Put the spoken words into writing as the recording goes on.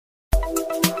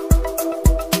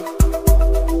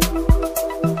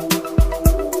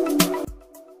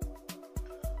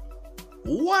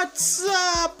What's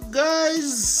up,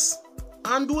 guys,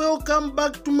 and welcome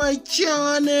back to my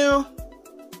channel.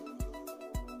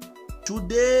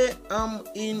 Today I'm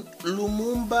in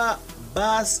Lumumba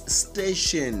bus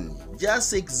station,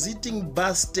 just exiting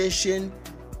bus station,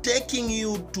 taking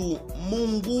you to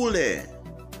Mungule.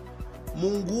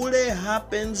 Mungule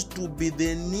happens to be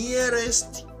the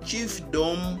nearest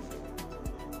chiefdom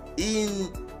in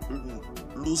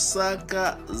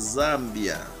Lusaka,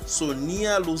 Zambia. So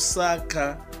near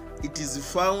Lusaka, it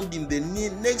is found in the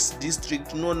next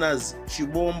district known as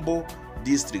Chibombo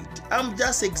district. I'm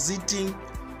just exiting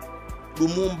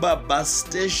Lumumba bus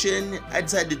station. I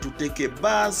decided to take a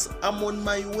bus. I'm on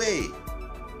my way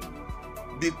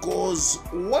because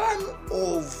one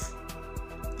of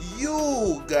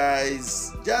you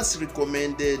guys just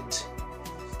recommended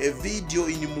a video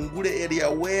in Mungule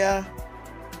area where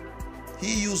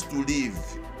he used to live.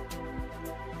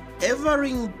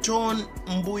 Everington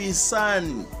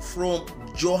Mbuisani from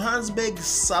Johannesburg,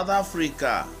 South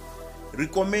Africa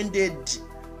recommended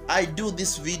I do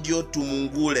this video to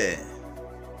Mungule.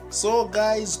 So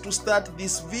guys, to start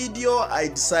this video, I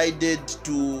decided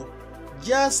to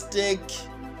just take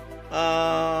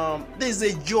there's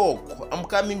a joke. I'm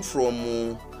coming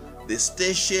from the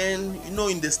station,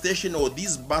 in the station or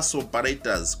these bus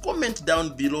operators. Comment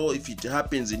down below if it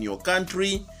happens in your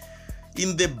country.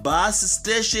 In the bus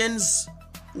stations,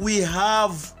 we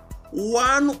have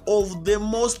one of the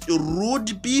most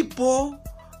rude people.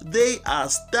 They are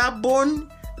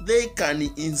stubborn. They can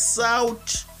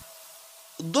insult.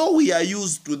 Though we are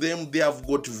used to them, they have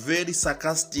got very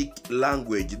sarcastic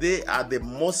language. They are the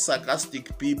most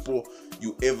sarcastic people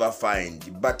you ever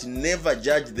find. But never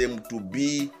judge them to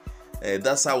be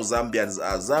that's how Zambians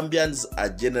are. Zambians are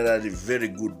generally very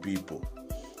good people.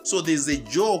 So there's a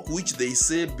joke which they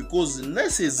say, because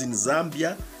nurses in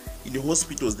Zambia, in the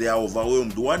hospitals, they are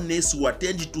overwhelmed. One nurse who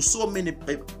attends to so many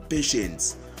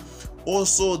patients.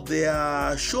 Also, they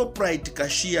are ShopRite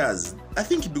cashiers. I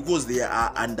think because they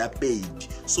are underpaid,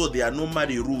 so they are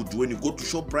normally rude. When you go to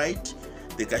ShopRite,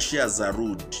 the cashiers are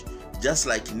rude. Just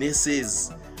like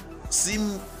nurses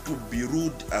seem to be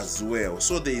rude as well.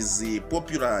 So there is a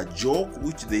popular joke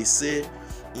which they say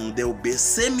there will be a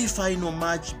semi-final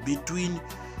match between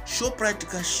ShopRite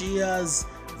cashiers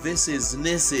versus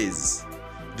nurses.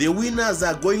 The winners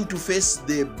are going to face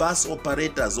the bus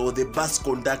operators or the bus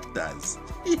conductors.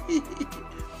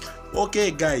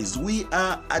 Okay guys, we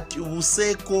are at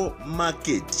Buseko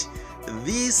Market.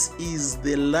 This is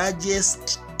the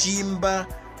largest timber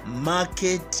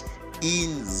market in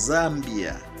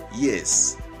Zambia.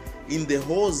 Yes, in the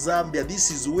whole Zambia, this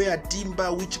is where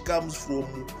timber which comes from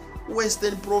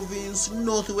Western Province,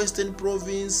 Northwestern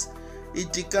Province,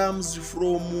 it comes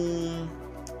from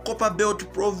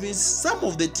Copperbelt Province. Some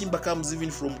of the timber comes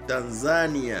even from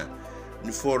Tanzania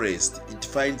in forest. It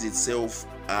finds itself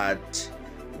at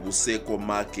Buseko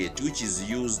Market, which is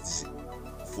used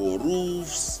for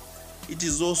roofs. It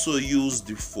is also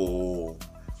used for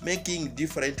making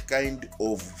different kind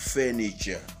of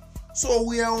furniture. So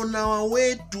we are on our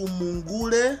way to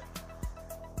Mungule,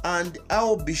 and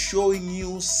I'll be showing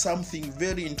you something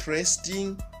very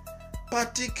interesting,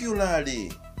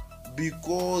 particularly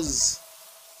because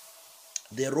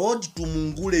the road to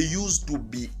Mungule used to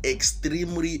be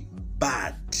extremely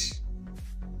bad.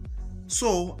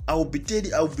 So I'll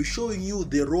be showing you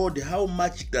the road, how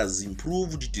much it has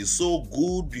improved. It is so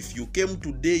good. If you came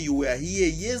today, you were here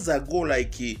years ago,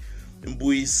 like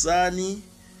Mbuisani,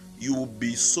 you will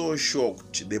be so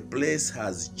shocked. The place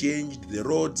has changed. The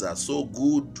roads are so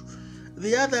good.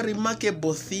 The other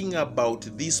remarkable thing about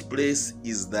this place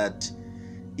is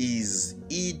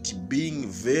it being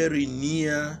very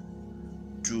near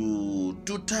to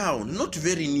town. Not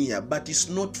very near, but it's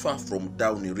not far from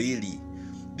town really.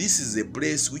 This is a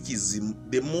place which is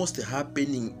the most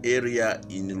happening area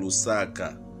in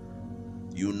Lusaka.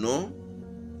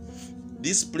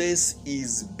 This place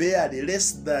is barely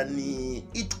less than,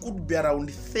 it could be around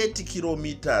 30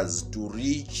 kilometers to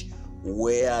reach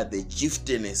where the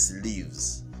chieftainess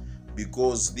lives.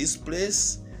 Because this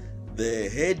place, the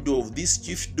head of this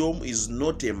chiefdom is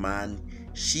not a man,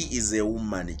 she is a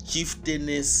woman,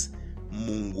 Chieftainesa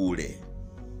Mungule.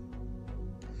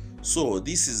 So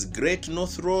this is Great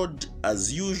North Road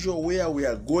as usual. Where we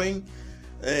are going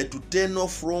to turn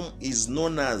off from is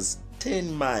known as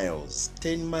 10 miles.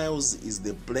 10 miles is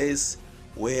the place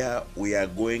where we are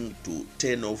going to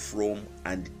turn off from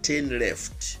and turn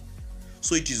left.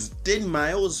 So it is 10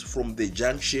 miles from the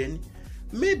junction,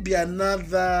 maybe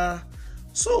another.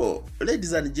 So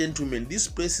ladies and gentlemen, this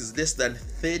place is less than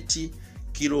 30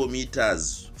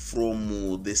 kilometers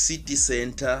from the city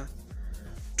center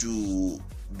to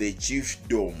the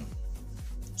chiefdom.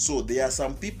 So there are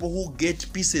some people who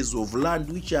get pieces of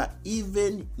land which are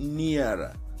even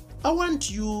nearer. I want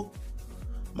you,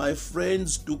 my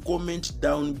friends, to comment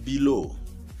down below.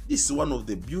 This is one of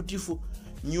the beautiful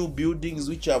new buildings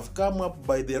which have come up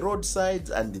by the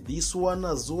roadsides, and this one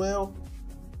as well.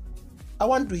 I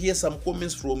want to hear some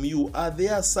comments from you. Are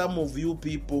there some of you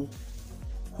people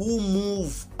who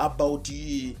move about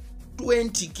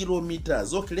 20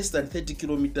 kilometers, okay, less than 30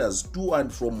 kilometers to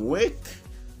and from work?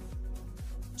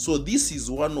 So this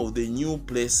is one of the new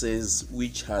places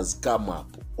which has come up.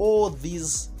 All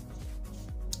these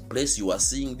places you are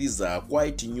seeing, these are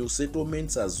quite new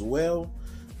settlements as well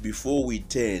before we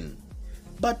turn.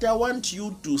 But I want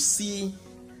you to see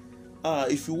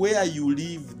if where you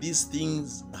live these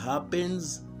things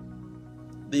happens.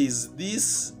 There's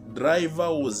this driver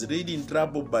was really in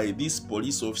trouble by this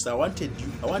police officer. I want you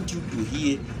to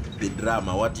hear the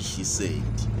drama, what she said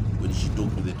when she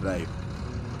talked to the driver.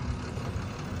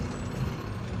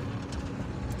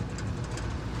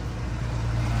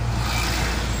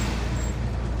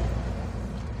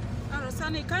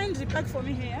 Sonny, kindly pack for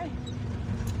me here.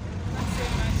 Thanks so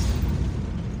much.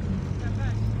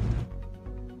 Bye-bye.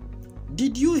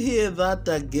 Did you hear that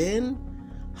again?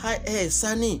 Hi, hey,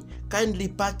 Sonny, kindly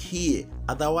park here.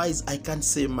 Otherwise, I can't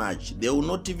say much. They will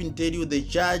not even tell you the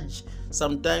charge.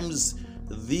 Sometimes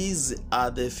these are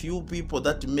the few people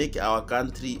that make our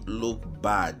country look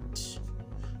bad.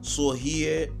 So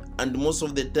here, and most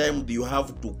of the time, you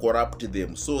have to corrupt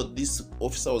them. So this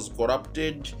officer was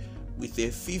corrupted with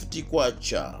a 50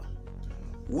 kwacha.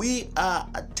 We are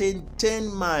at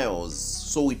 10 miles,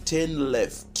 so we turn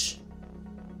left.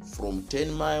 From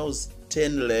 10 miles,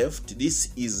 10 left.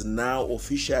 This is now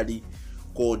officially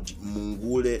called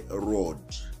Mungule Road.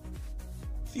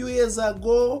 Few years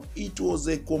ago, it was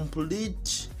a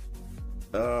complete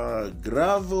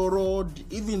gravel road.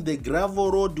 Even the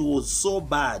gravel road was so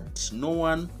bad,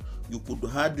 you could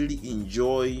hardly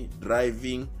enjoy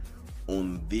driving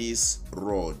on this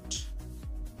road.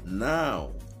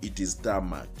 Now it is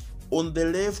tarmac. On the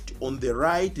left, on the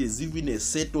right is even a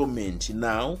settlement.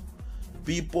 Now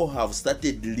people have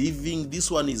started living.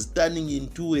 This one is turning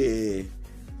into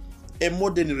a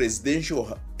modern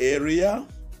residential area.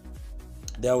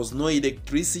 There was no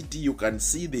electricity. You can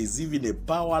see there's even a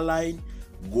power line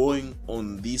going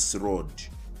on this road.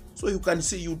 So you can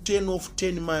see you turn off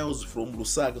 10 miles from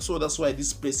Lusaka. So that's why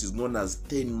this place is known as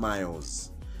 10 miles.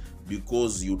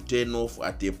 Because you turn off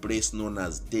at a place known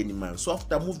as 10 miles. So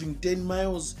after moving 10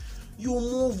 miles, you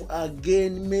move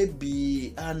again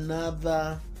maybe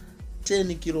another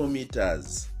 10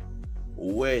 kilometers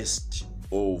west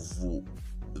of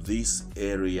this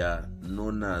area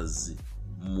known as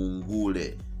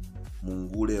Mungule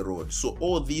Road. So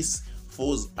all this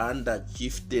falls under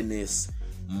Chieftainesa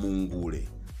Mungule.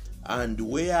 And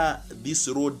where this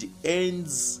road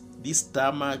ends, this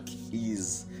tarmac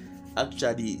is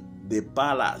actually the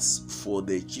palace for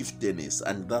the chieftainess,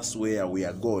 and that's where we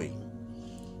are going.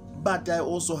 But I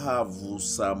also have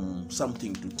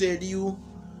something to tell you,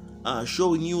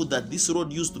 showing you that this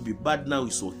road used to be bad, now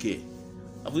it's okay.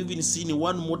 I've even seen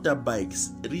one motorbike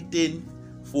written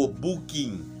for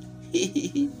booking.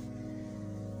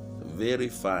 Very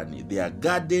funny. There are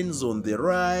gardens on the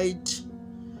right.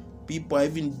 People are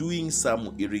even doing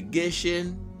some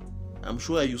irrigation. I'm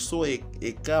sure you saw a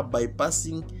car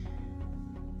bypassing.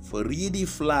 For really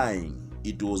flying,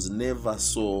 it was never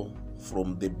so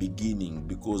from the beginning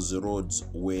because the roads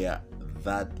were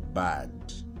that bad.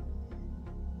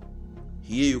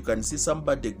 Here you can see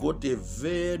somebody got a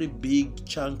very big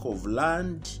chunk of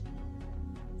land,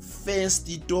 fenced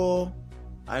it all,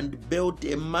 and built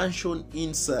a mansion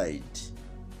inside.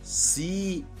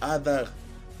 See other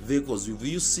vehicles. Have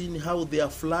you seen how they are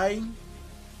flying?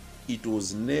 It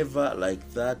was never like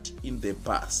that in the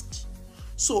past.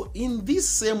 So in this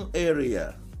same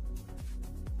area,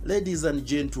 ladies and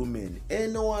gentlemen,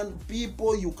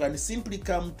 people, you can simply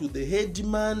come to the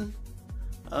headman,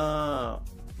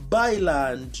 buy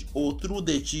land or through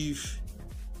the chief.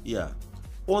 Yeah.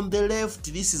 On the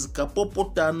left, this is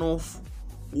Kapopo Tunnel,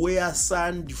 where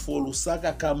sand for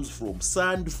Lusaka comes from.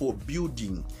 Sand for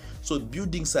building. So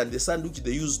buildings and the sand which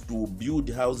they use to build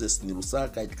houses in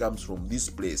Lusaka, it comes from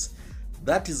this place.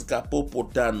 That is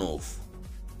Kapopo Tunnel.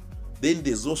 Then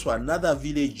there's also another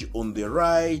village on the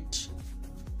right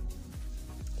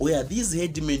where these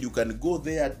headmen, you can go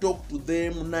there, talk to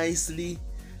them nicely.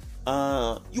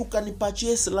 You can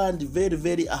purchase land very,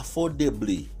 very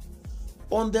affordably.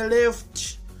 On the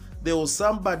left, there was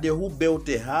somebody who built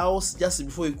a house just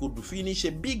before he could finish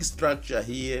a big structure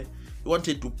here. He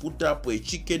wanted to put up a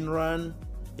chicken run,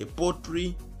 a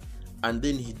poultry, and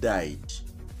then he died.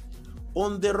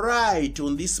 On the right,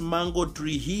 on this mango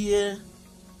tree here,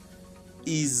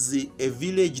 is a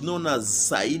village known as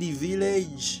Saili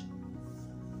village.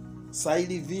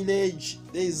 Saili village,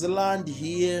 there is land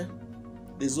here.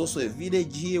 There's also a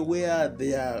village here where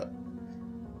there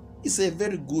is a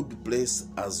very good place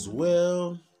as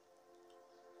well.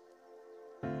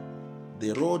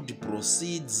 The road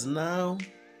proceeds now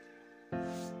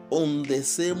on the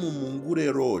same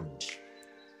Mungule road.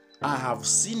 I have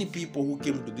seen people who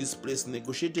came to this place,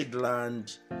 negotiated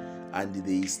land, and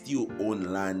they still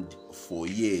own land for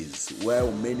years,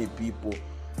 while many people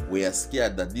were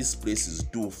scared that this place is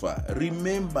too far.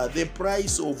 Remember, the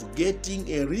price of getting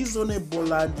a reasonable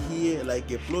land here,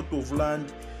 like a plot of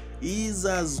land, is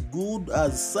as good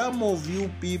as some of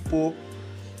you people.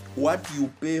 What you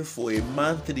pay for a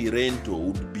monthly rental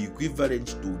would be equivalent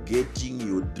to getting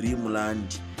your dream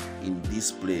land in this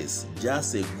place,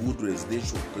 just a good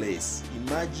residential place.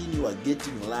 Imagine you are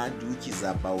getting land which is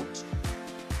about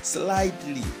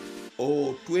slightly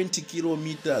or 20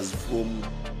 kilometers from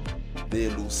the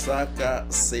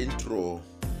Lusaka Central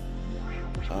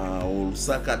or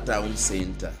Lusaka Town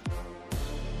Center.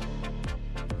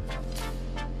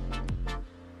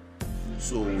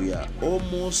 So we are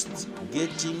almost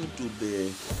getting to the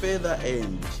further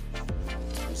end.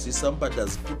 You see, somebody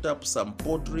has put up some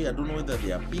pottery. I don't know whether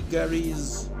they are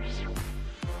piggeries.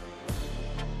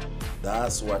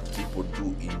 That's what people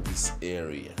do in this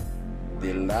area.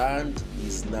 The land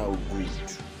is now good.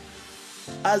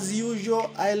 As usual,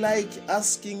 I like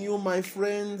asking you, my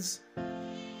friends,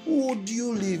 would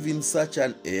you live in such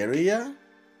an area?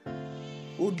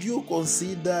 Would you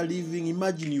consider living?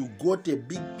 Imagine you got a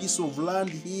big piece of land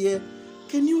here.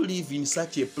 Can you live in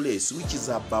such a place which is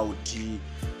about,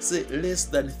 say, less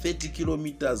than 30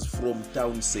 kilometers from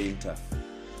town center?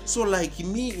 So like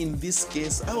me in this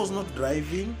case, I was not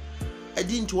driving. I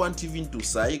didn't want even to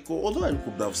cycle, although I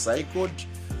could have cycled,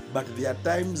 but there are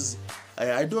times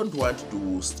I don't want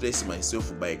to stress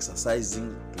myself by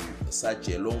exercising to such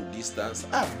a long distance.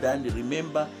 I've done,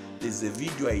 remember, there's a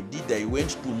video I did. I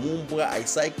went to Lumumba. I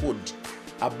cycled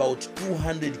about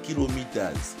 200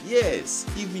 kilometers. Yes,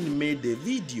 even made a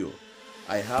video.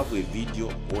 I have a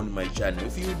video on my channel.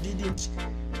 If you didn't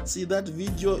see that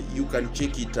video, you can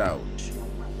check it out.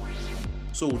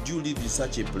 So would you live in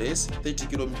such a place 30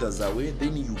 kilometers away?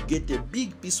 Then you get a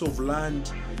big piece of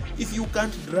land. If you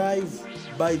can't drive,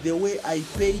 by the way, I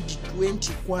paid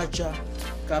 20 kwacha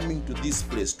coming to this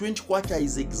place. 20 kwacha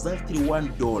is exactly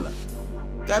 $1.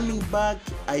 Coming back,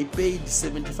 I paid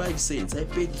 75 cents. I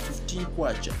paid 15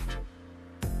 kwacha.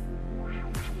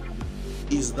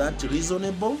 Is that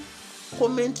reasonable?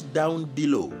 Comment down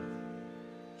below.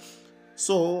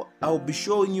 So I'll be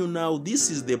showing you now.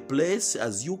 This is the place.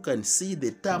 As you can see,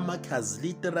 the tarmac has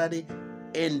literally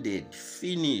ended,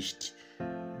 finished.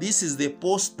 This is the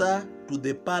poster to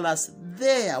the palace.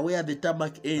 There where the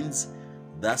tarmac ends,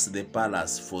 that's the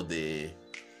palace for the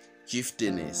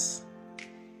chieftainess.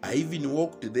 I even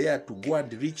walked there to go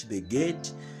and reach the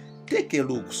gate. Take a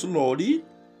look slowly.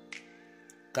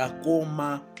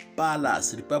 Kakoma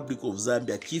Palace, Republic of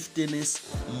Zambia, Chieftainesa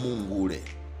Mungule.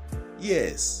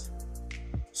 Yes.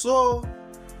 So,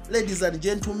 ladies and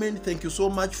gentlemen, thank you so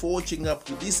much for watching up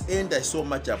to this end. I so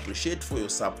much appreciate for your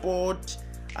support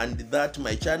and that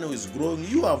my channel is growing.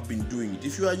 You have been doing it.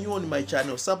 If you are new on my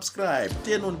channel, subscribe,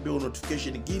 turn on bell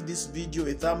notification, give this video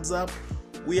a thumbs up.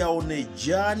 We are on a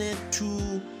journey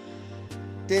to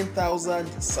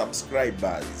 10,000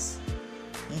 subscribers.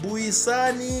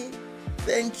 Mbuisani,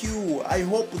 thank you. I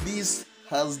hope this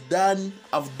has done,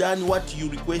 I've done what you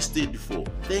requested for.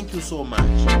 Thank you so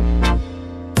much.